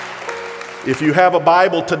If you have a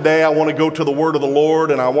Bible today, I want to go to the Word of the Lord,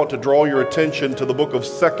 and I want to draw your attention to the book of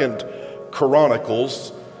 2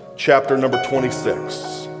 Chronicles, chapter number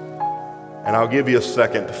 26. And I'll give you a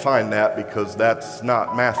second to find that because that's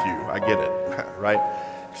not Matthew. I get it, right?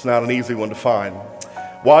 It's not an easy one to find.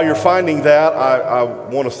 While you're finding that, I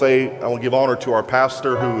want to give honor to our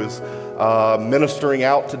pastor who is ministering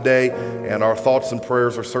out today, and our thoughts and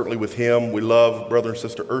prayers are certainly with him. We love Brother and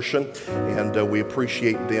Sister Urshan, and we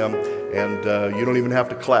appreciate them, and you don't even have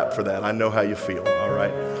to clap for that. I know how you feel, all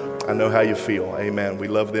right? I know how you feel, amen. We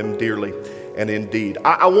love them dearly, and indeed.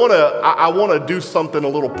 I want to do something a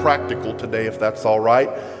little practical today, if that's all right.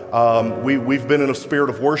 We've been in a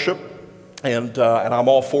spirit of worship, and I'm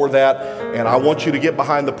all for that, and I want you to get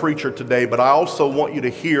behind the preacher today, but I also want you to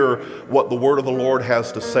hear what the Word of the Lord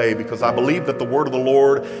has to say, because I believe that the Word of the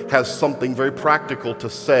Lord has something very practical to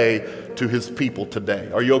say to His people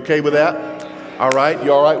today. Are you okay with that? All right,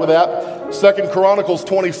 you all right with that? 2 Chronicles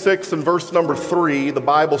 26 and verse number 3, the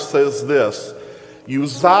Bible says this: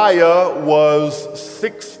 Uzziah was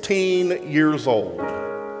 16 years old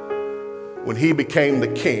when he became the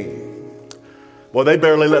king. Well, they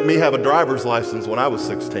barely let me have a driver's license when I was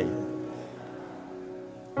 16.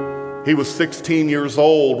 He was 16 years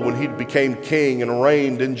old when he became king and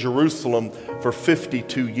reigned in Jerusalem for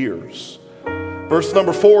 52 years. Verse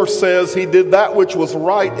number 4 says, he did that which was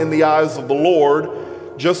right in the eyes of the Lord,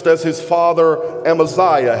 just as his father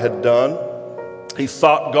Amaziah had done. He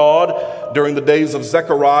sought God during the days of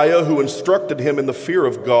Zechariah, who instructed him in the fear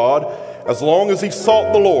of God. As long as he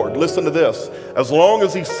sought the Lord, listen to this, as long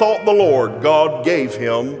as he sought the Lord, God gave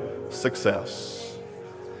him success.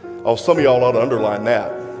 Oh, some of y'all ought to underline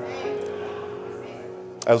that.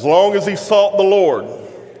 As long as he sought the Lord,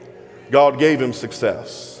 God gave him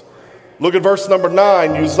success. Look at verse number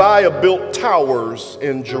 9. Uzziah built towers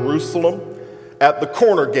in Jerusalem at the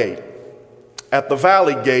corner gate, at the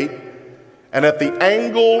valley gate, and at the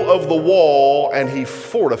angle of the wall, and he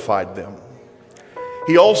fortified them.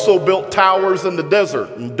 He also built towers in the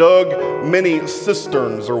desert and dug many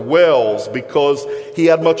cisterns or wells because he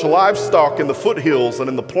had much livestock in the foothills and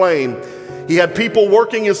in the plain. He had people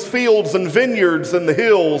working his fields and vineyards in the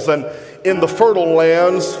hills and in the fertile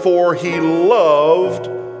lands, for he loved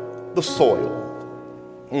the soil.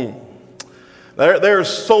 There's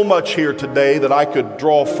so much here today that I could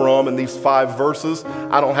draw from in these 5 verses.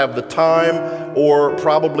 I don't have the time, or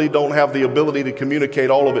probably don't have the ability to communicate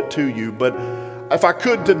all of it to you, but if I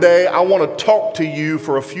could today, I want to talk to you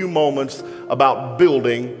for a few moments about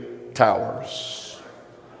building towers.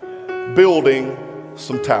 Building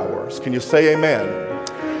some towers. Can you say amen?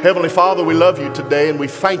 Heavenly Father, we love you today, and we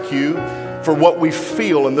thank you for what we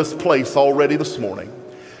feel in this place already this morning.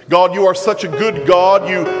 God, you are such a good God.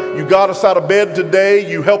 You got us out of bed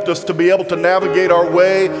today. You helped us to be able to navigate our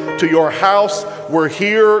way to your house. We're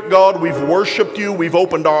here, God. We've worshiped you. We've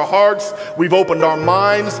opened our hearts. We've opened our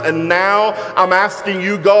minds. And now I'm asking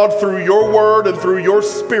you, God, through your word and through your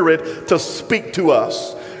spirit to speak to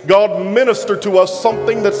us. God, minister to us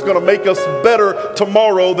something that's going to make us better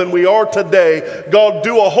tomorrow than we are today. God,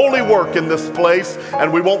 do a holy work in this place,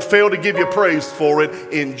 and we won't fail to give you praise for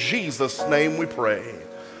it. In Jesus' name we pray.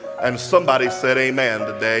 And somebody said amen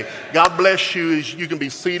today. God bless you. You can be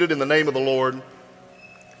seated in the name of the Lord.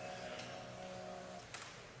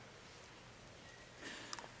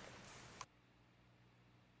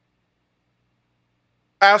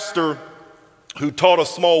 Pastor who taught a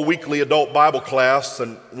small weekly adult Bible class,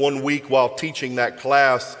 and one week while teaching that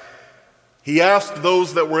class, he asked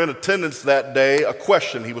those that were in attendance that day a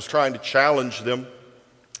question. He was trying to challenge them.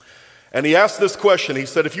 And he asked this question. He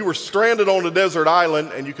said, if you were stranded on a desert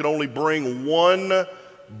island and you could only bring one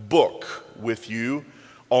book with you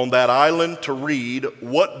on that island to read,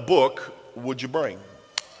 what book would you bring?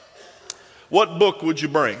 What book would you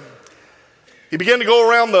bring? He began to go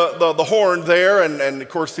around the horn there, and of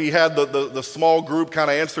course he had the small group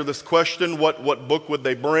kind of answer this question, what book would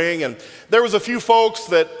they bring? And there was a few folks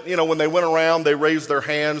that, when they went around, they raised their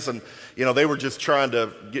hands, and they were just trying to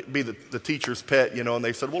be the teacher's pet, and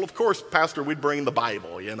they said, well, of course, Pastor, we'd bring the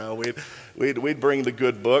Bible, we'd bring the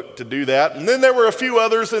good book to do that. And then there were a few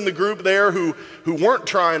others in the group there who weren't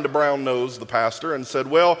trying to brown nose the pastor and said,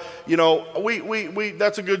 well, we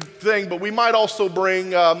that's a good thing, but we might also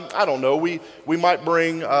bring, I don't know, we might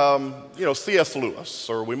bring, C.S. Lewis,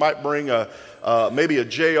 or we might bring maybe a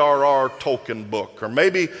J.R.R. Tolkien book, or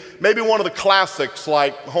maybe one of the classics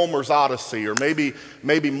like Homer's Odyssey, or maybe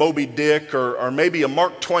Moby Dick, or maybe a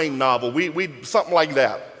Mark Twain novel. We something like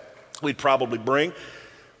that we'd probably bring.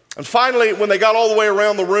 And finally, when they got all the way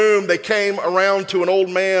around the room, they came around to an old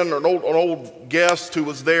man or an old guest who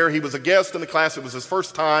was there. He was a guest in the class. It was his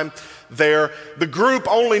first time there. The group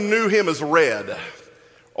only knew him as Red.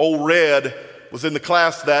 Old Red was in the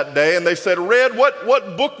class that day, and they said, Red,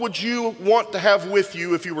 what book would you want to have with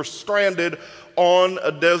you if you were stranded on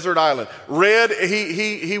a desert island? Red,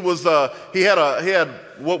 he had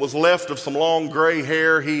what was left of some long gray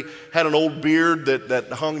hair. He had an old beard that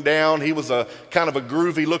hung down. He was a kind of a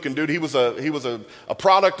groovy looking dude. He was a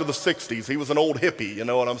product of the 60s. He was an old hippie, you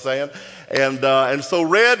know what I'm saying? And so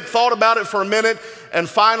Red thought about it for a minute and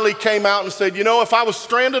finally came out and said, if I was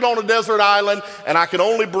stranded on a desert island and I could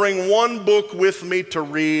only bring one book with me to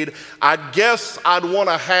read, I'd guess I'd want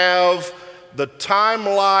to have the Time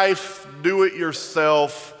Life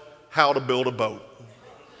Do-It-Yourself How to Build a Boat.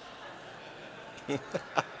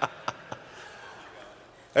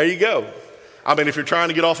 There you go. I mean, if you're trying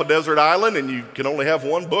to get off a desert island and you can only have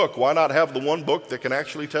one book, why not have the one book that can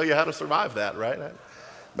actually tell you how to survive that, right? That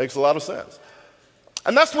makes a lot of sense.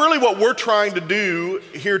 And that's really what we're trying to do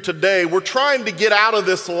here today. We're trying to get out of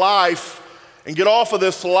this life and get off of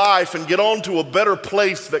this life and get on to a better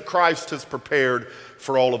place that Christ has prepared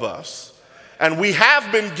for all of us. And we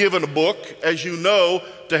have been given a book, as you know,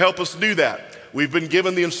 to help us do that. We've been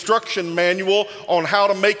given the instruction manual on how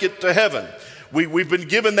to make it to heaven. We've been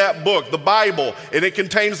given that book, the Bible, and it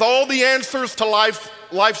contains all the answers to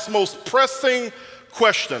life's most pressing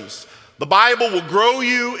questions. The Bible will grow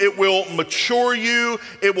you, it will mature you,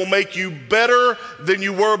 it will make you better than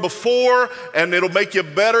you were before, and it'll make you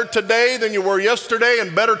better today than you were yesterday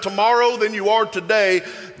and better tomorrow than you are today.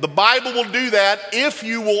 The Bible will do that if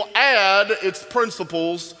you will add its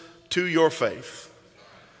principles to your faith.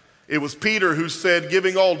 It was Peter who said,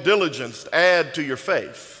 giving all diligence, add to your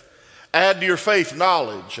faith. Add to your faith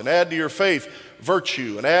knowledge, and add to your faith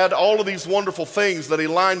virtue, and add all of these wonderful things that he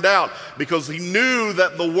lined out, because he knew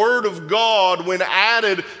that the Word of God, when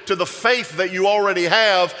added to the faith that you already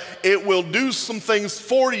have, it will do some things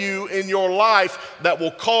for you in your life that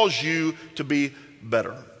will cause you to be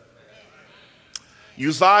better.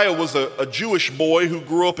 Uzziah was a Jewish boy who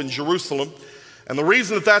grew up in Jerusalem. And the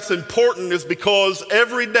reason that that's important is because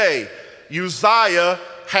every day Uzziah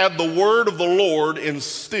had the word of the Lord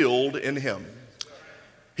instilled in him.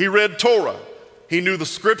 He read Torah. He knew the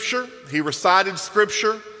scripture. He recited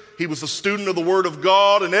scripture. He was a student of the word of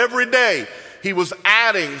God. And every day he was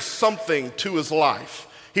adding something to his life.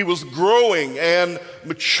 He was growing and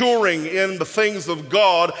maturing in the things of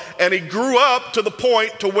God. And he grew up to the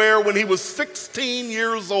point to where when he was 16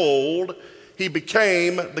 years old, he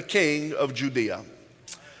became the king of Judea.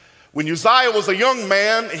 When Uzziah was a young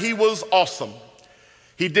man, he was awesome.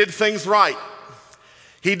 He did things right.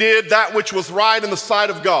 He did that which was right in the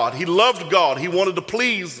sight of God. He loved God. He wanted to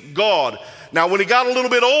please God. Now, when he got a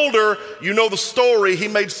little bit older, you know the story. He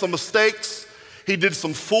made some mistakes. He did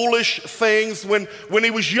some foolish things. When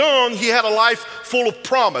he was young, he had a life full of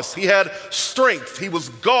promise. He had strength. He was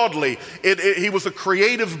godly. He was a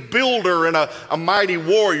creative builder and a mighty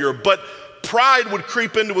warrior. But pride would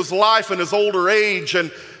creep into his life in his older age,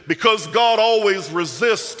 and because God always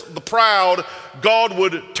resists the proud, God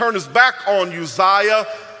would turn his back on Uzziah,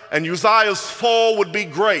 and Uzziah's fall would be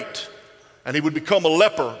great, and he would become a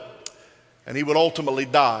leper, and he would ultimately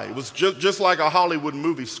die. It was just like a Hollywood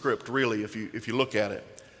movie script, really, if you look at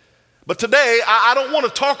it. But today, I don't want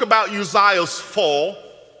to talk about Uzziah's fall.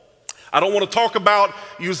 I don't want to talk about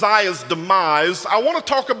Uzziah's demise. I want to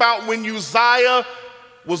talk about when Uzziah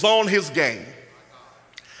was on his game.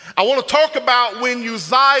 I want to talk about when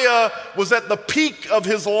Uzziah was at the peak of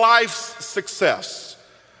his life's success,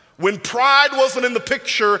 when pride wasn't in the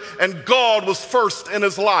picture and God was first in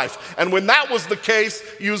his life. And when that was the case,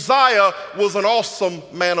 Uzziah was an awesome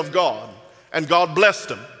man of God, and God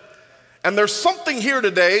blessed him. And there's something here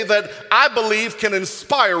today that I believe can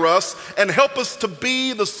inspire us and help us to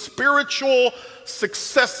be the spiritual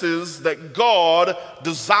successes that God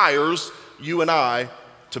desires you and I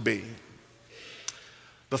to be.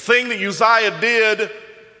 The thing that Uzziah did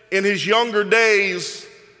in his younger days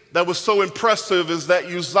that was so impressive is that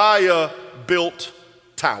Uzziah built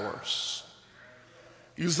towers.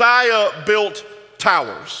 Uzziah built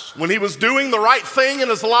towers. When he was doing the right thing in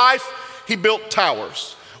his life, he built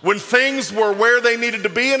towers. When things were where they needed to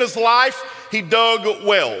be in his life, he dug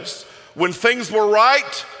wells. When things were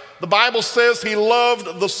right, the Bible says he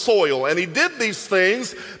loved the soil, and he did these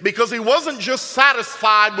things because he wasn't just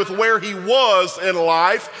satisfied with where he was in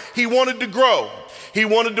life. He wanted to grow. He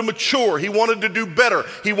wanted to mature. He wanted to do better.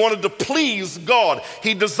 He wanted to please God.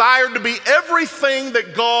 He desired to be everything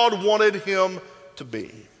that God wanted him to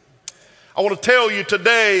be. I want to tell you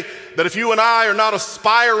today that if you and I are not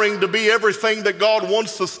aspiring to be everything that God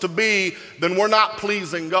wants us to be, then we're not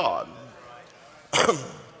pleasing God.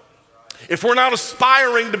 If we're not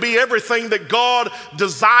aspiring to be everything that God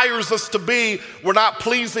desires us to be, we're not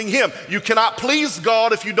pleasing Him. You cannot please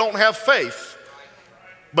God if you don't have faith.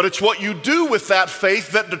 But it's what you do with that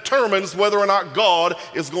faith that determines whether or not God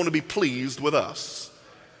is going to be pleased with us.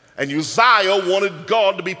 And Uzziah wanted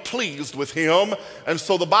God to be pleased with him, and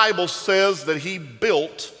so the Bible says that he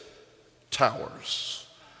built towers.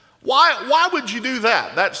 Why would you do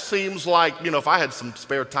that? That seems like, if I had some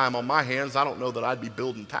spare time on my hands, I don't know that I'd be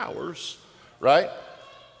building towers, right?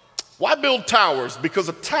 Why build towers? Because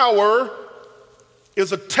a tower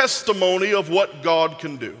is a testimony of what God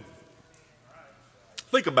can do.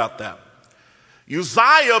 Think about that.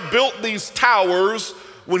 Uzziah built these towers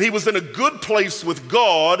when he was in a good place with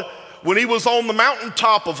God, when he was on the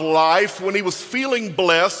mountaintop of life, when he was feeling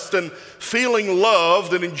blessed and feeling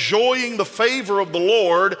loved and enjoying the favor of the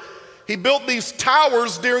Lord. He built these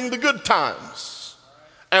towers during the good times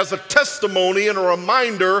as a testimony and a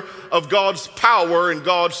reminder of God's power and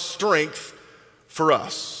God's strength for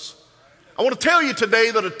us. I want to tell you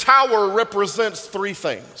today that a tower represents three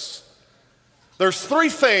things. There's three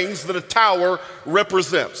things that a tower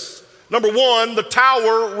represents. Number one, the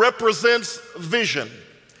tower represents vision.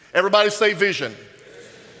 Everybody say vision.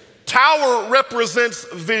 Tower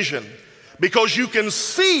represents vision because you can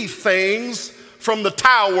see things from the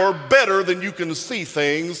tower better than you can see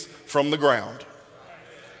things from the ground.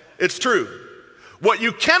 It's true. What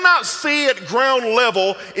you cannot see at ground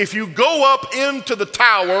level, if you go up into the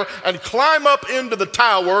tower and climb up into the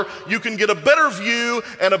tower, you can get a better view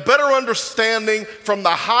and a better understanding from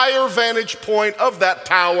the higher vantage point of that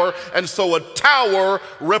tower. And so a tower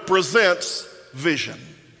represents vision.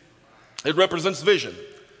 It represents vision.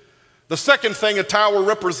 The second thing a tower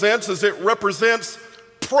represents is it represents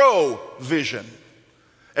provision.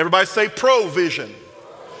 Everybody say provision.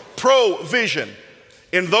 Provision.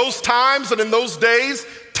 In those times and in those days,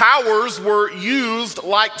 towers were used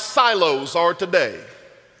like silos are today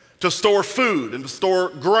to store food and to store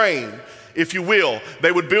grain, if you will.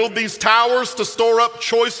 They would build these towers to store up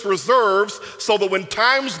choice reserves so that when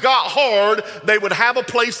times got hard, they would have a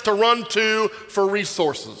place to run to for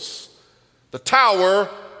resources. The tower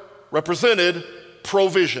represented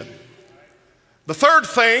provision. The third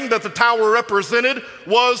thing that the tower represented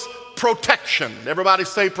was protection. Everybody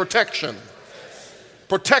say protection.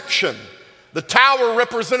 Protection. The tower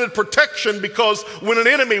represented protection because when an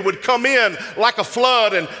enemy would come in like a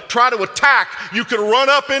flood and try to attack, you could run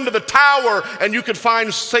up into the tower and you could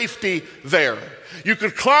find safety there. You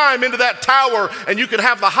could climb into that tower and you could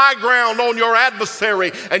have the high ground on your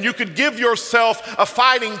adversary and you could give yourself a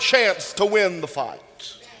fighting chance to win the fight.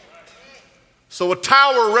 So a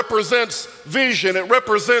tower represents vision, it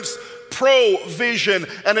represents provision,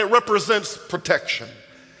 and it represents protection.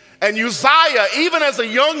 And Uzziah, even as a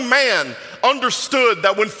young man, understood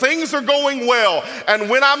that when things are going well and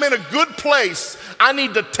when I'm in a good place, I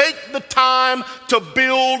need to take the time to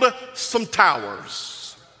build some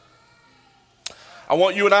towers. I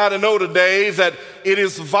want you and I to know today that it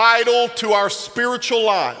is vital to our spiritual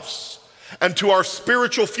lives and to our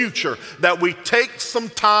spiritual future that we take some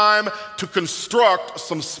time to construct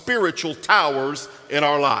some spiritual towers in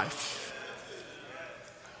our life.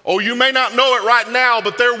 Oh, you may not know it right now,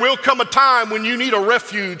 but there will come a time when you need a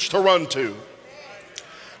refuge to run to.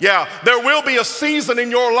 Yeah, there will be a season in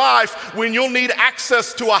your life when you'll need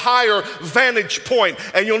access to a higher vantage point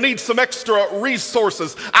and you'll need some extra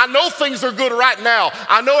resources. I know things are good right now.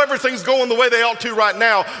 I know everything's going the way they ought to right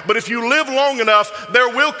now. But if you live long enough, there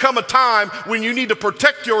will come a time when you need to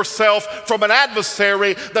protect yourself from an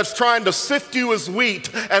adversary that's trying to sift you as wheat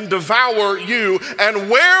and devour you. And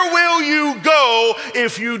where will you go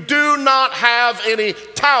if you do not have any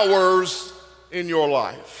towers in your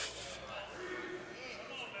life?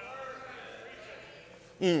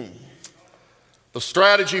 The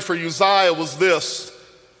strategy for Uzziah was this: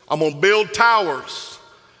 I'm going to build towers,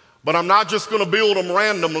 but I'm not just going to build them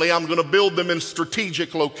randomly. I'm going to build them in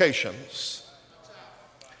strategic locations.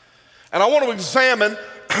 And I want to examine,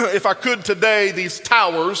 if I could today, these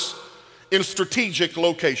towers in strategic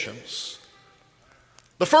locations.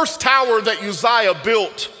 The first tower that Uzziah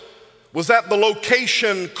built was at the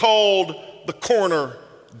location called the corner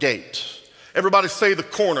gate. Everybody say the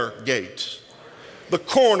corner gate. The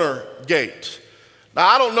corner gate. Now,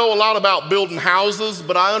 I don't know a lot about building houses,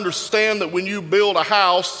 but I understand that when you build a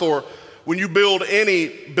house or when you build any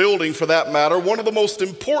building for that matter, one of the most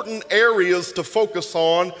important areas to focus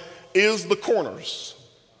on is the corners.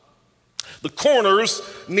 The corners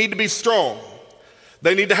need to be strong.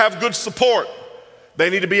 They need to have good support. They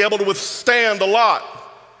need to be able to withstand a lot.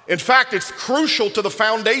 In fact, it's crucial to the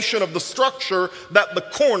foundation of the structure that the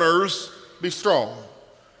corners be strong.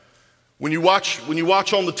 When you watch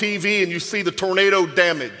on the TV and you see the tornado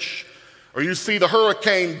damage, or you see the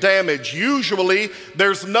hurricane damage, usually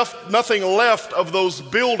there's nothing left of those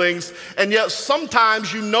buildings, and yet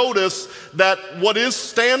sometimes you notice that what is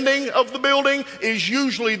standing of the building is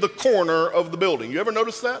usually the corner of the building. You ever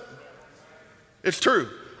notice that? It's true.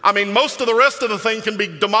 I mean, most of the rest of the thing can be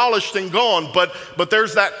demolished and gone, but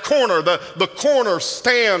there's that corner. The corner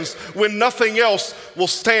stands when nothing else will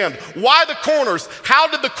stand. Why the corners? How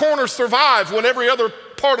did the corner survive when every other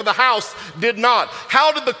part of the house did not?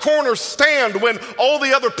 How did the corner stand when all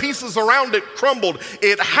the other pieces around it crumbled?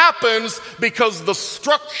 It happens because the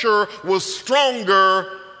structure was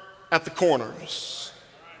stronger at the corners.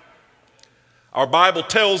 Our Bible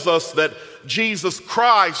tells us that Jesus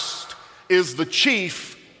Christ is the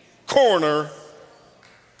chief corner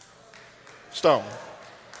stone.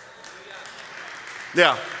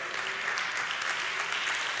 Yeah.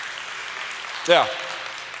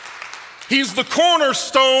 He's the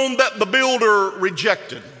cornerstone that the builder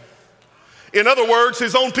rejected. In other words,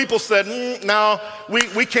 his own people said, no,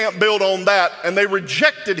 we can't build on that. And they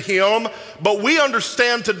rejected him. But we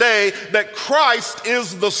understand today that Christ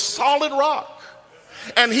is the solid rock.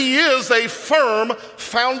 And he is a firm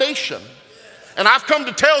foundation. And I've come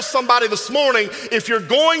to tell somebody this morning, if you're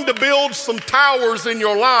going to build some towers in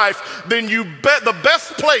your life, then you bet the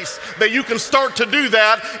best place that you can start to do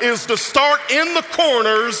that is to start in the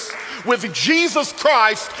corners with Jesus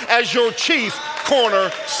Christ as your chief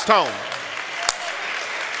cornerstone.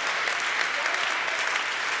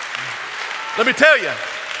 Let me tell you,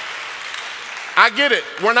 I get it.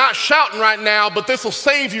 We're not shouting right now, but this will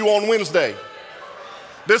save you on Wednesday.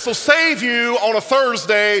 This will save you on a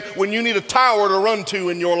Thursday when you need a tower to run to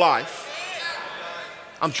in your life.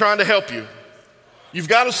 I'm trying to help you. You've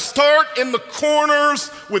got to start in the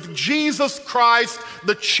corners with Jesus Christ,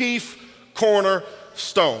 the chief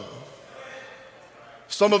cornerstone.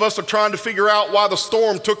 Some of us are trying to figure out why the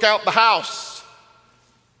storm took out the house.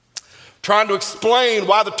 Trying to explain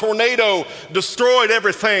why the tornado destroyed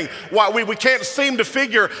everything. Why we can't seem to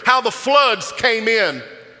figure how the floods came in.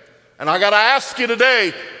 And I got to ask you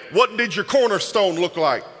today, what did your cornerstone look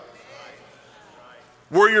like?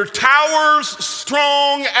 Were your towers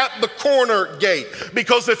strong at the corner gate?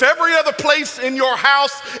 Because if every other place in your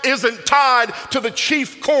house isn't tied to the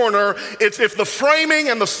chief corner, it's if the framing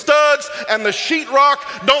and the studs and the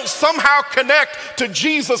sheetrock don't somehow connect to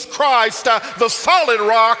Jesus Christ, the solid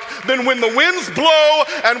rock, then when the winds blow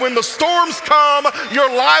and when the storms come, you're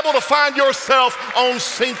liable to find yourself on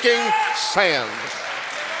sinking sand.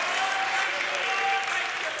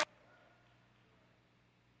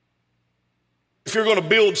 If you're going to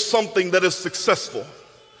build something that is successful,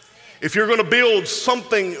 if you're going to build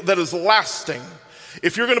something that is lasting,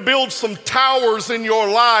 if you're going to build some towers in your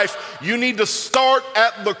life, you need to start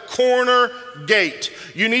at the corner gate.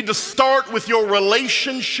 You need to start with your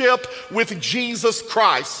relationship with Jesus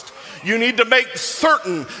Christ. You need to make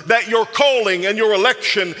certain that your calling and your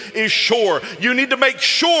election is sure. You need to make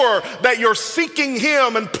sure that you're seeking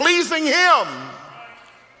Him and pleasing Him.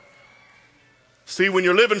 See, when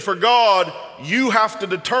you're living for God, you have to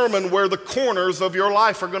determine where the corners of your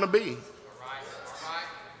life are going to be.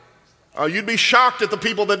 You'd be shocked at the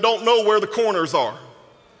people that don't know where the corners are.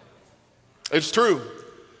 It's true.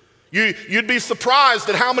 You'd be surprised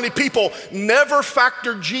at how many people never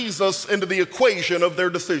factor Jesus into the equation of their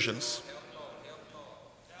decisions.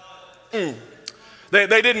 They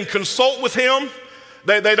didn't consult with Him.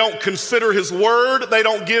 They don't consider His word. They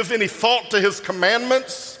don't give any thought to His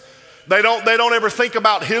commandments. They don't ever think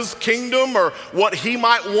about His kingdom or what He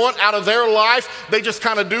might want out of their life. They just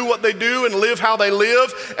kind of do what they do and live how they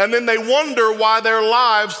live. And then they wonder why their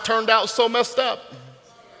lives turned out so messed up.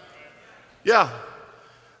 Yeah.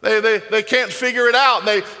 They can't figure it out.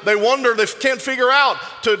 They wonder, they can't figure out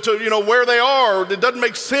to where they are. It doesn't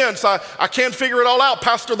make sense. I can't figure it all out.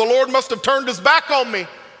 Pastor, the Lord must have turned His back on me.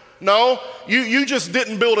 No, you just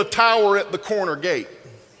didn't build a tower at the corner gate.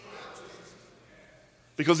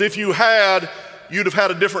 Because if you had, you'd have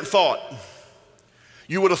had a different thought.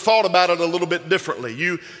 You would have thought about it a little bit differently.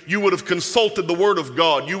 You would have consulted the Word of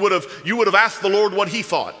God. You would have asked the Lord what He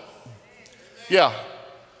thought. Yeah,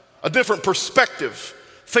 a different perspective.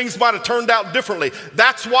 Things might have turned out differently.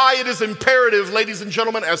 That's why it is imperative, ladies and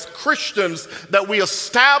gentlemen, as Christians, that we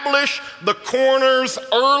establish the corners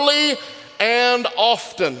early and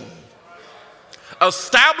often.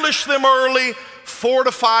 Establish them early,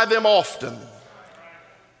 fortify them often.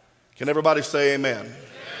 Can everybody say amen?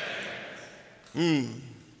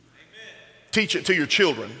 Teach it to your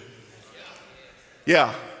children.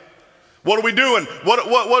 Yeah. What are we doing?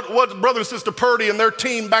 What Brother and Sister Purdy and their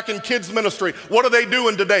team back in kids ministry, what are they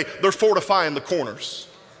doing today? They're fortifying the corners.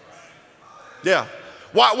 Yeah.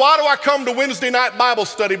 Why do I come to Wednesday night Bible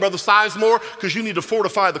study, Brother Sizemore? Because you need to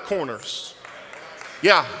fortify the corners.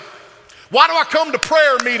 Yeah. Why do I come to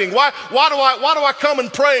prayer meeting? Why do I come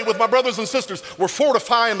and pray with my brothers and sisters? We're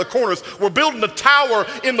fortifying the corners. We're building a tower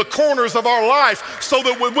in the corners of our life so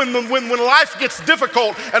that when life gets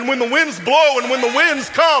difficult and when the winds blow and when the winds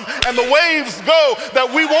come and the waves go, that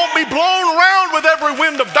we won't be blown around with every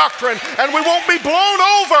wind of doctrine and we won't be blown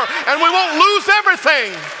over and we won't lose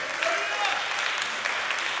everything.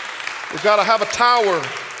 We've got to have a tower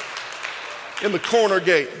in the corner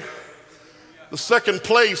gate. The second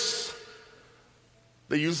place,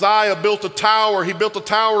 the Uzziah built a tower. He built a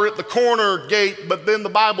tower at the corner gate, but then the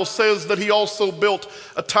Bible says that he also built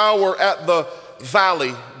a tower at the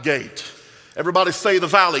valley gate. Everybody say the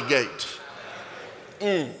valley gate.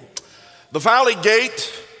 The valley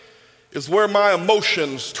gate is where my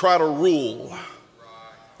emotions try to rule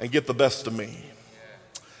and get the best of me.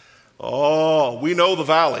 Oh, we know the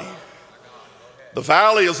valley. The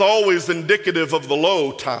valley is always indicative of the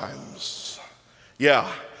low times.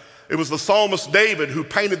 Yeah. It was the psalmist David who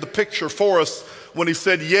painted the picture for us when he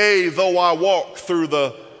said, "Yea, though I walk through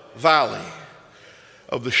the valley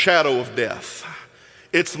of the shadow of death."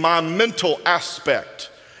 It's my mental aspect.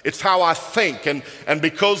 It's how I think. And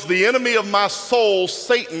because the enemy of my soul,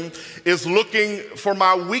 Satan, is looking for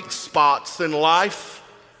my weak spots in life,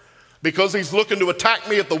 because he's looking to attack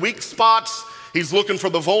me at the weak spots, he's looking for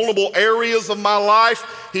the vulnerable areas of my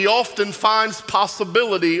life, he often finds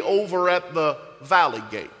possibility over at the valley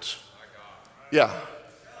gate. Yeah.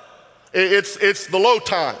 It's the low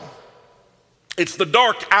time. It's the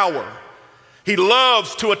dark hour. He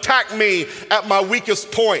loves to attack me at my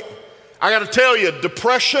weakest point. I got to tell you,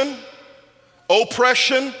 depression,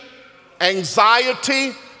 oppression,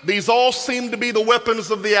 anxiety, these all seem to be the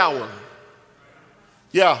weapons of the hour.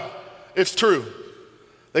 Yeah, it's true.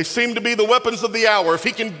 They seem to be the weapons of the hour. If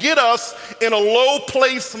he can get us in a low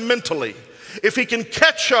place mentally, if he can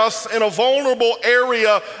catch us in a vulnerable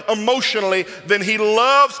area emotionally, then he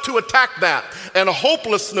loves to attack that. And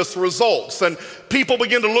hopelessness results. And people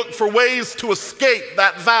begin to look for ways to escape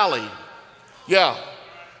that valley. Yeah,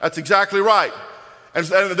 that's exactly right. And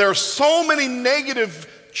there are so many negative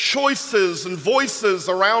choices and voices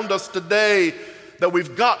around us today that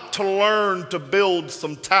we've got to learn to build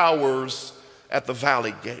some towers at the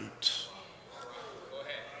valley gate.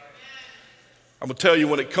 I'm going to tell you,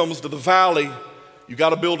 when it comes to the valley, you got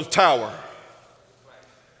to build a tower.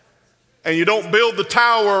 And you don't build the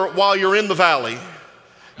tower while you're in the valley.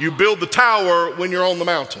 You build the tower when you're on the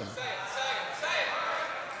mountain.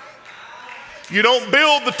 You don't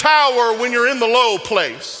build the tower when you're in the low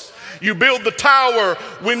place. You build the tower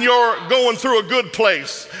when you're going through a good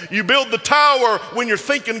place. You build the tower when you're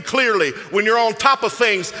thinking clearly, when you're on top of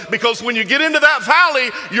things. Because when you get into that valley,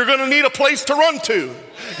 you're going to need a place to run to.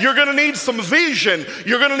 You're going to need some vision.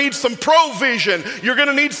 You're going to need some provision. You're going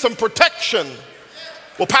to need some protection.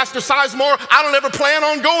 Well, Pastor Sizemore, I don't ever plan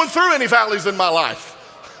on going through any valleys in my life.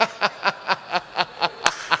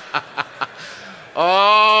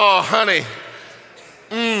 Oh, honey.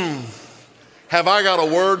 Have I got a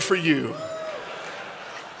word for you?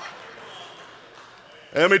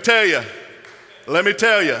 Let me tell you.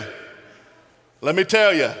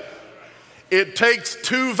 It takes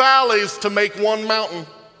two valleys to make one mountain.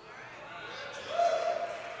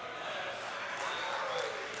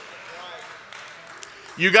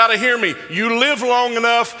 You got to hear me. You live long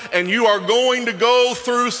enough and you are going to go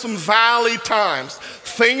through some valley times.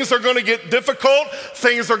 Things are going to get difficult.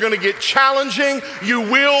 Things are going to get challenging. You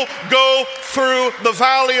will go through the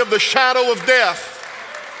valley of the shadow of death.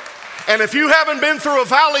 And if you haven't been through a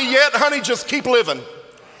valley yet, honey, just keep living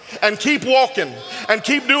and keep walking and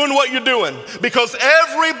keep doing what you're doing, because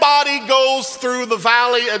everybody goes through the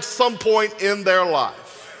valley at some point in their life.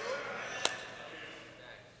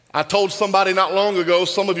 I told somebody not long ago,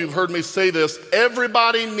 some of you have heard me say this,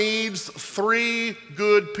 everybody needs three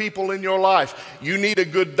good people in your life. You need a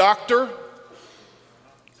good doctor,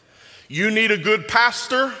 you need a good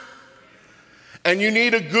pastor, and you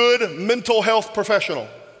need a good mental health professional.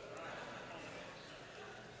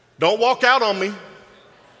 Don't walk out on me.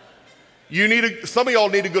 Some of y'all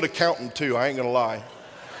need a good accountant too, I ain't gonna lie.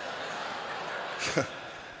 I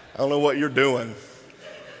don't know what you're doing.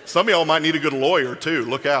 Some of y'all might need a good lawyer too,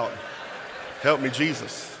 look out. Help me,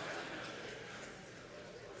 Jesus.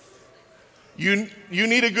 You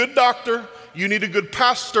need a good doctor, you need a good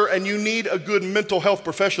pastor, and you need a good mental health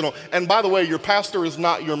professional. And by the way, your pastor is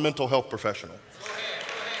not your mental health professional.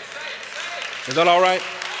 Is that all right?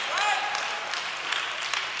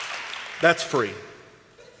 That's free.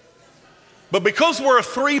 But because we're a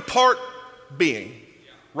three-part being,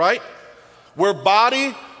 right? We're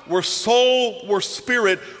body, we're soul, we're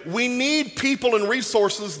spirit. We need people and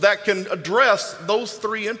resources that can address those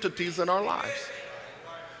three entities in our lives.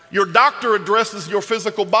 Your doctor addresses your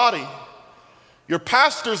physical body. Your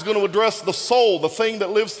pastor is going to address the soul, the thing that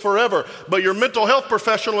lives forever. But your mental health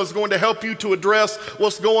professional is going to help you to address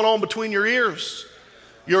what's going on between your ears.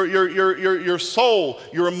 Your soul,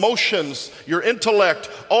 your emotions, your intellect,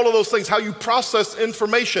 all of those things, how you process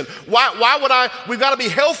information. We've got to be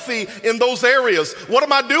healthy in those areas. What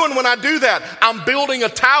am I doing when I do that? I'm building a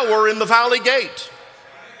tower in the valley gate.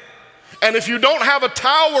 And if you don't have a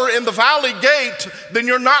tower in the valley gate, then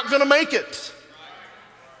you're not going to make it.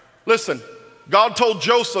 Listen, God told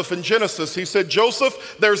Joseph in Genesis, he said,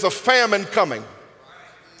 Joseph, there's a famine coming.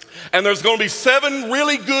 And there's going to be 7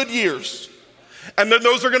 really good years. And then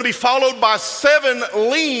those are going to be followed by 7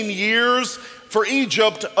 lean years for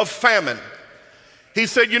Egypt of famine. He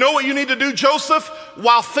said, you know what you need to do, Joseph?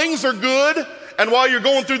 While things are good and while you're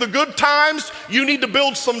going through the good times, you need to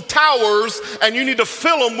build some towers and you need to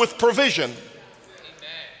fill them with provision. Amen.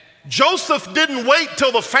 Joseph didn't wait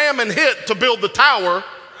till the famine hit to build the tower,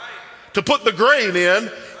 to put the grain in.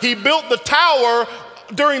 He built the tower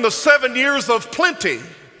during the 7 years of plenty.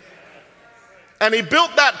 And he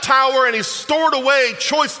built that tower and he stored away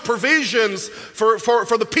choice provisions for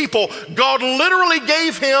the people. God literally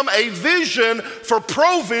gave him a vision for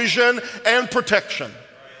provision and protection.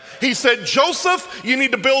 He said, Joseph, you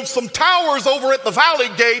need to build some towers over at the valley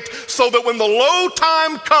gate so that when the low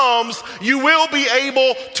time comes, you will be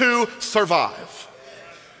able to survive.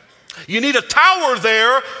 You need a tower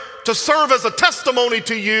there to serve as a testimony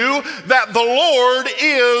to you that the Lord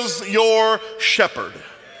is your shepherd.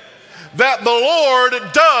 That the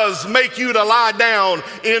Lord does make you to lie down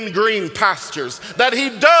in green pastures, that he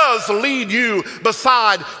does lead you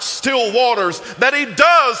beside still waters, that he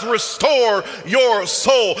does restore your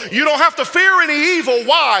soul. You don't have to fear any evil.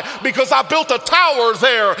 Why? Because I built a tower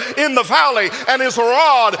there in the valley, and his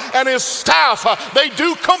rod and his staff, they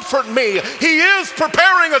do comfort me. He is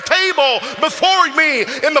preparing a table before me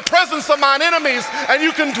in the presence of mine enemies, and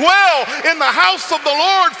you can dwell in the house of the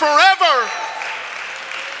Lord forever.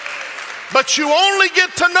 But you only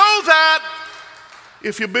get to know that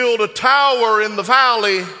if you build a tower in the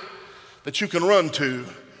valley that you can run to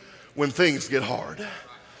when things get hard.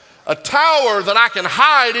 A tower that I can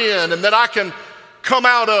hide in and that I can come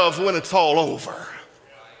out of when it's all over.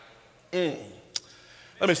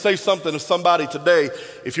 Let me say something to somebody today.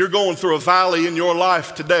 If you're going through a valley in your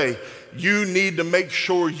life today, you need to make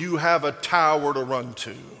sure you have a tower to run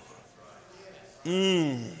to.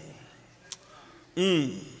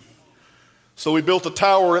 So he built a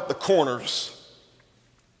tower at the corners,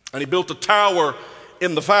 and he built a tower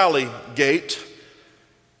in the valley gate.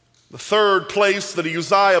 The third place that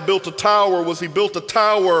Uzziah built a tower was he built a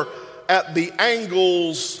tower at the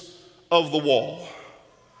angles of the wall.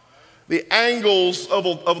 The angles of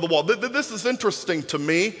the wall. This is interesting to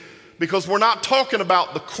me because we're not talking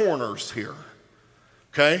about the corners here,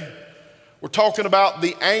 okay? We're talking about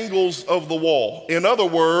the angles of the wall. In other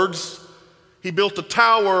words, he built a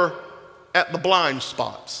tower at the blind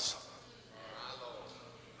spots.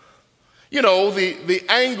 You know, the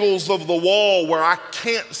angles of the wall where I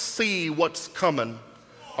can't see what's coming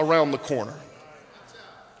around the corner.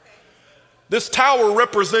 This tower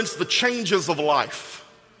represents the changes of life,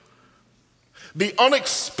 the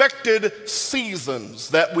unexpected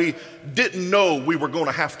seasons that we didn't know we were going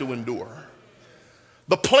to have to endure,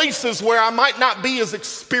 the places where I might not be as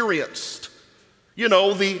experienced, you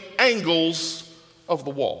know, the angles of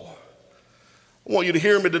the wall. I want you to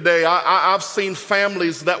hear me today. I've seen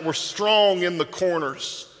families that were strong in the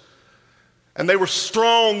corners, and they were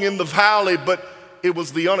strong in the valley, but it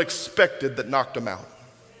was the unexpected that knocked them out.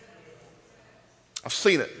 I've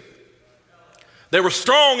seen it. They were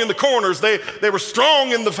strong in the corners, they were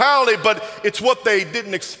strong in the valley, but it's what they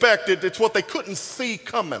didn't expect, it's what they couldn't see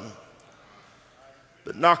coming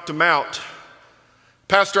that knocked them out.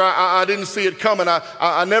 Pastor, I didn't see it coming.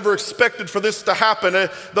 I never expected for this to happen.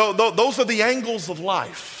 Those are the angles of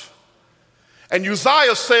life. And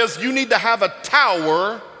Uzziah says you need to have a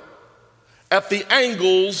tower at the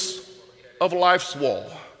angles of life's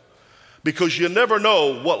wall, because you never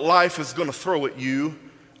know what life is going to throw at you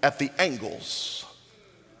at the angles.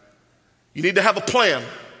 You need to have a plan.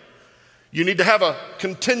 You need to have a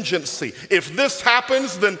contingency. If this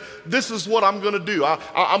happens, then this is what I'm going to do.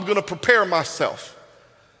 I'm going to prepare myself.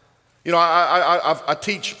 You know, I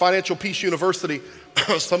teach Financial Peace University.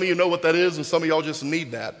 Some of you know what that is, and some of y'all just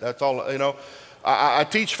need that. That's all, you know. I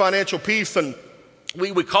teach financial peace, and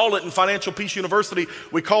we call it in Financial Peace University,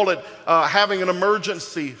 we call it having an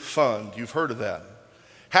emergency fund. You've heard of that.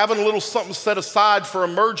 Having a little something set aside for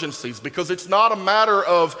emergencies, because it's not a matter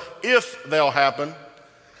of if they'll happen.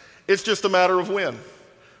 It's just a matter of when,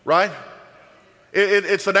 right?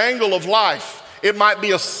 It's an angle of life. It might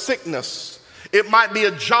be a sickness. It might be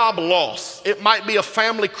a job loss. It might be a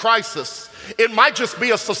family crisis. It might just be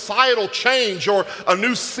a societal change or a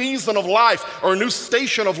new season of life or a new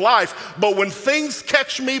station of life. But when things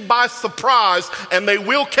catch me by surprise, and they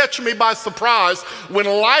will catch me by surprise, when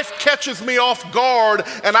life catches me off guard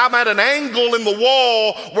and I'm at an angle in the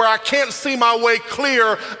wall where I can't see my way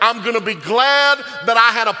clear, I'm going to be glad that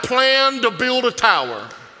I had a plan to build a tower.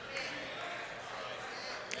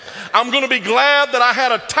 I'm going to be glad that I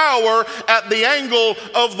had a tower at the angle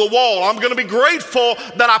of the wall. I'm going to be grateful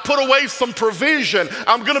that I put away some provision.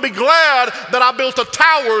 I'm going to be glad that I built a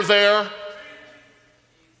tower there.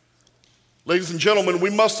 Ladies and gentlemen,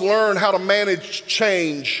 we must learn how to manage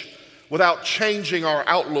change without changing our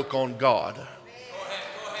outlook on God.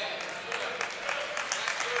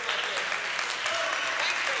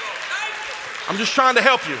 I'm just trying to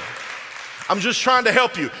help you. I'm just trying to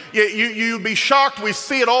help you. You'd be shocked. We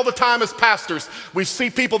see it all the time as pastors. We see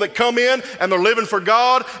people that come in and they're living for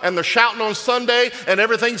God and they're shouting on Sunday and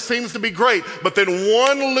everything seems to be great. But then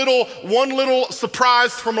one little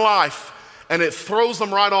surprise from life and it throws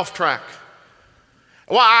them right off track.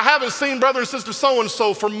 Well, I haven't seen brother and sister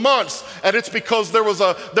so-and-so for months, and it's because there was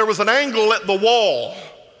an angle at the wall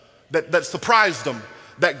that surprised them,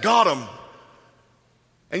 that got them.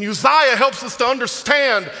 And Uzziah helps us to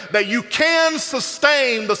understand that you can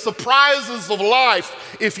sustain the surprises of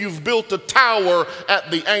life if you've built a tower at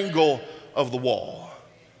the angle of the wall.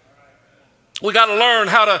 We got to learn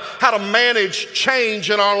how to manage change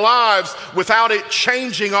in our lives without it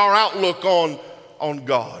changing our outlook on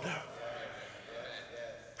God.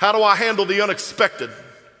 How do I handle the unexpected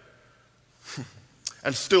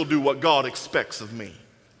and still do what God expects of me?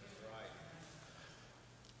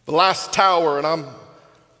 The last tower, and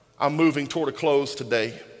I'm moving toward a close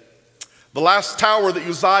today. The last tower that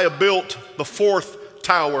Uzziah built, the fourth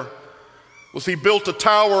tower, was he built a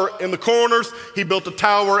tower in the corners. He built a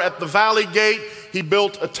tower at the valley gate. He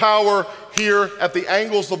built a tower here at the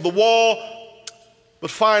angles of the wall. But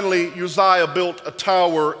finally, Uzziah built a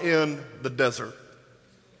tower in the desert.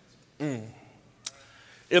 In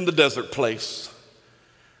the desert place.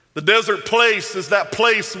 The desert place is that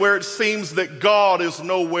place where it seems that God is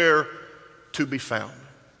nowhere to be found.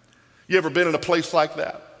 You ever been in a place like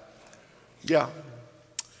that? Yeah.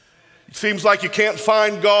 It seems like you can't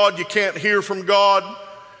find God, you can't hear from God,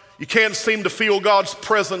 you can't seem to feel God's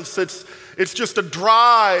presence. It's just a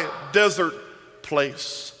dry desert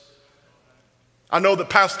place. I know that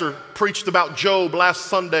Pastor preached about Job last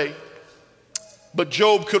Sunday, but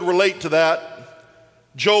Job could relate to that.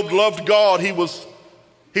 Job loved God. He was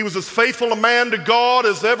as faithful a man to God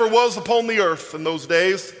as ever was upon the earth in those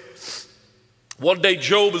days. One day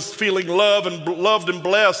Job is feeling loved and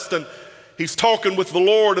blessed, and he's talking with the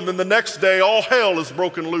Lord, and then the next day all hell is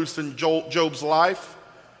broken loose in Job's life.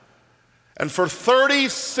 And for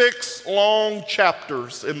 36 long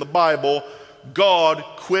chapters in the Bible, God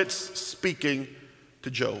quits speaking to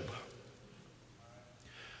Job.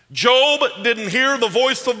 Job didn't hear the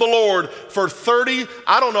voice of the Lord for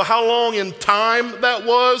I don't know how long in time that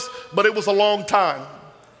was, but it was a long time.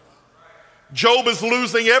 Job is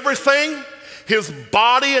losing everything. His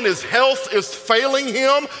body and his health is failing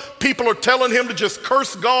him. People are telling him to just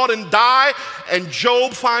curse God and die. And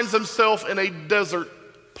Job finds himself in a desert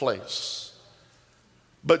place.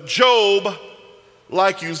 But Job,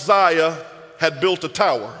 like Uzziah, had built a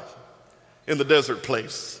tower in the desert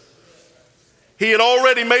place. He had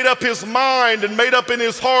already made up his mind and made up in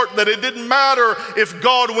his heart that it didn't matter if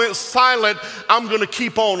God went silent, I'm going to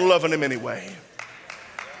keep on loving him anyway.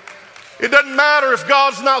 It doesn't matter if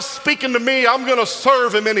God's not speaking to me, I'm going to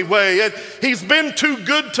serve him anyway. He's been too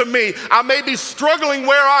good to me. I may be struggling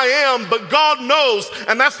where I am, but God knows.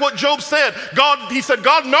 And that's what Job said. He said,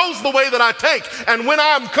 God knows the way that I take. And when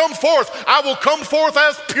I am come forth, I will come forth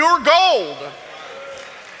as pure gold.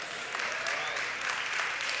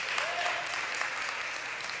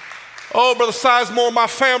 Oh, Brother Sizemore, my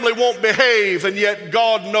family won't behave, and yet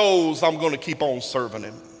God knows I'm going to keep on serving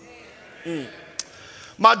him.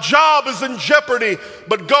 My job is in jeopardy,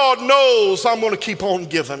 but God knows I'm going to keep on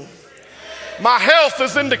giving. My health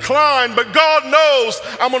is in decline, but God knows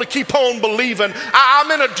I'm going to keep on believing.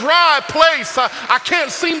 I'm in a dry place. I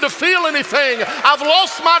can't seem to feel anything. I've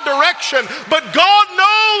lost my direction, but God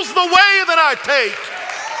knows the way that I take.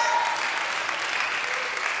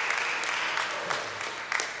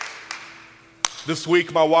 This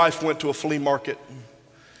week, my wife went to a flea market.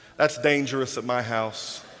 That's dangerous at my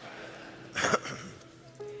house.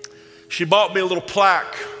 She bought me a little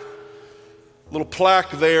plaque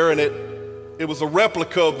there, and it was a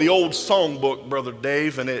replica of the old songbook, Brother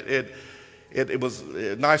Dave, and it was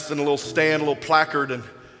nice in a little stand, a little placard, and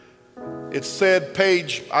it said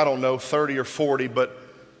page, I don't know, 30 or 40, but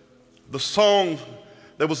the song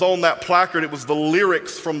that was on that placard, it was the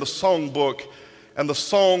lyrics from the songbook. And the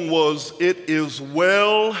song was, "It is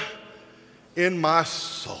well in my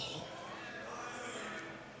soul.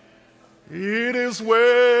 It is well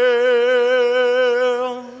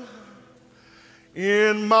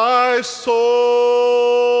in my soul.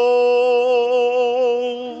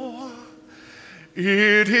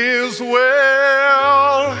 It is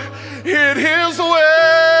well, it is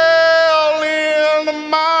well in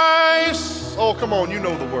my soul." Oh, come on, you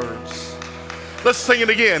know the words. Let's sing it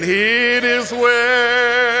again. It is well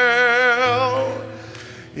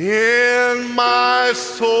in my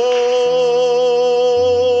soul.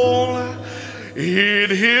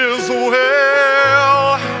 It is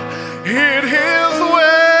well, it is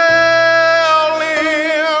well in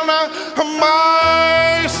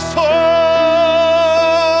my soul.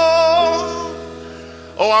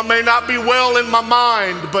 Oh, I may not be well in my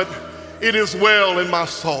mind, but it is well in my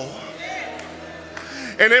soul.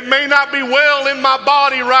 And it may not be well in my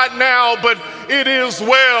body right now, but it is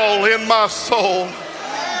well in my soul.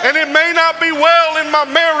 And it may not be well in my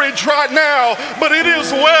marriage right now, but it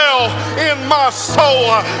is well in my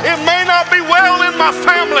soul. It may not be well in my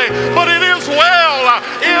family, but it is well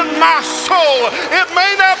in my soul. It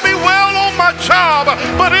may not be well on my job,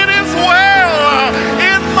 but it is well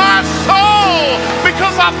in my soul,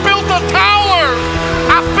 because I built a tower.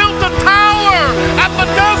 I built a tower at the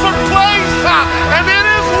desert place, and it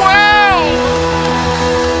is well.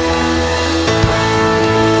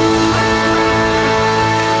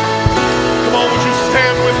 Come on, would you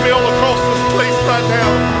stand with me all across this place right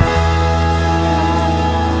now?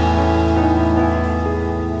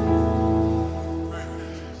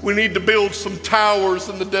 We need to build some towers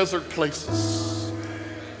in the desert places.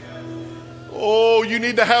 Oh, you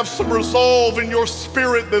need to have some resolve in your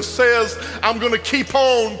spirit that says, I'm going to keep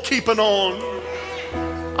on keeping on.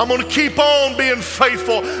 I'm going to keep on being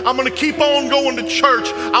faithful. I'm going to keep on going to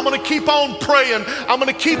church. I'm going to keep on praying. I'm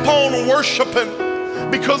going to keep on worshiping,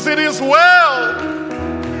 because it is well.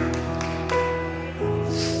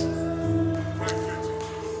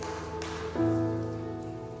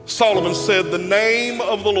 Solomon said, the name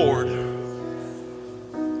of the Lord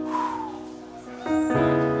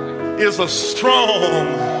is a strong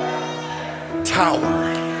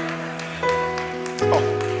tower. Oh.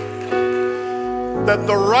 That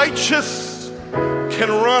the righteous can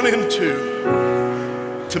run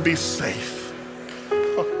into to be safe.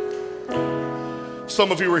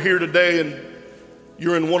 Some of you are here today and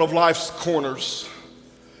you're in one of life's corners.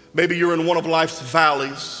 Maybe you're in one of life's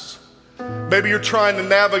valleys. Maybe you're trying to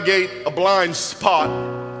navigate a blind spot,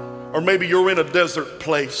 or maybe you're in a desert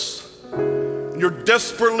place. You're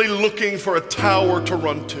desperately looking for a tower to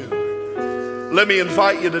run to. Let me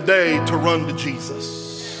invite you today to run to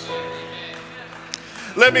Jesus.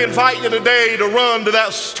 Let me invite you today to run to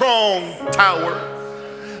that strong tower.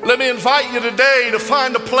 Let me invite you today to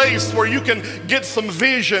find a place where you can get some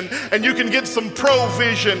vision, and you can get some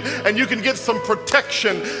provision, and you can get some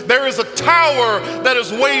protection. There is a tower that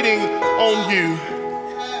is waiting on you.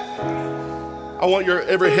 I want your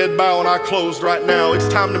every head bowed and eye closed right now. It's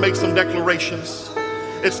time to make some declarations.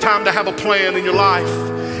 It's time to have a plan in your life.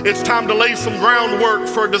 It's time to lay some groundwork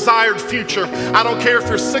for a desired future. I don't care if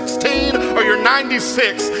you're 16 or you're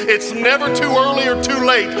 96. It's never too early or too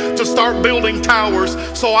late to start building towers.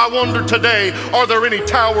 So I wonder today, are there any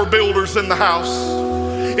tower builders in the house?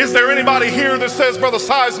 Is there anybody here that says, Brother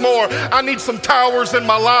Sizemore, I need some towers in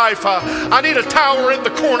my life. I need a tower at the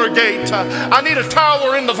corner gate. I need a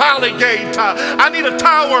tower in the valley gate. I need a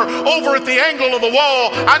tower over at the angle of the wall.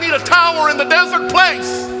 I need a tower in the desert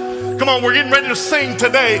place. Come on, we're getting ready to sing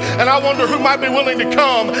today, and I wonder who might be willing to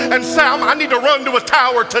come and say, I need to run to a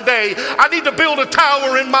tower today. I need to build a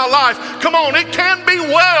tower in my life. Come on, it can be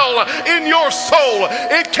well in your soul.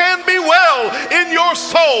 It can be well in your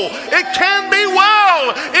soul. It can be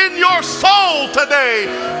well in your soul today.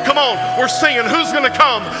 Come on, we're singing. Who's going to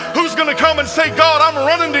come? Who's going to come and say, God, I'm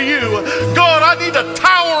running to you. God, I need a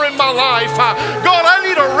tower in my life. God, I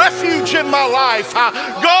need a refuge in my life.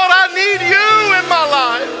 God, I need you in my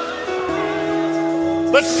life.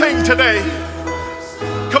 Let's sing today.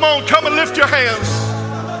 Come on, come and lift your hands.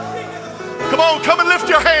 Come on, come and lift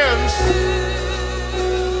your hands.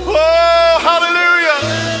 Oh, hallelujah.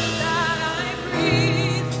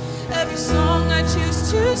 Every song I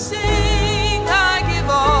choose to sing, I give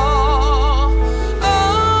all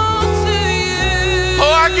to you.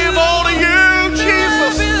 Oh, I give all to you,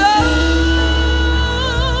 Jesus.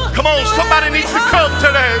 Come on, somebody needs to come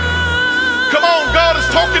today. Come on, God is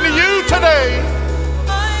talking to you today.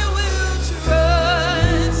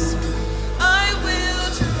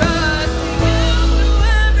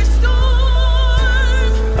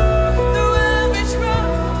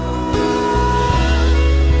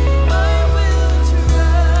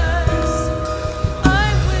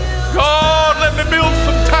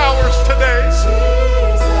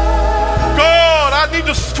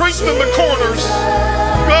 Strengthen the corners.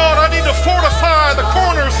 God, I need to fortify the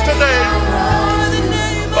corners today.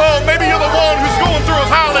 Oh, maybe you're the one who's going through a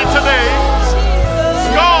valley today.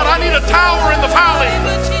 God, I need a tower in the valley.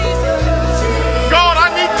 God, I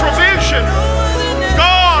need provision.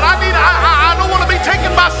 God, I don't want to be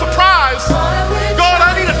taken by surprise.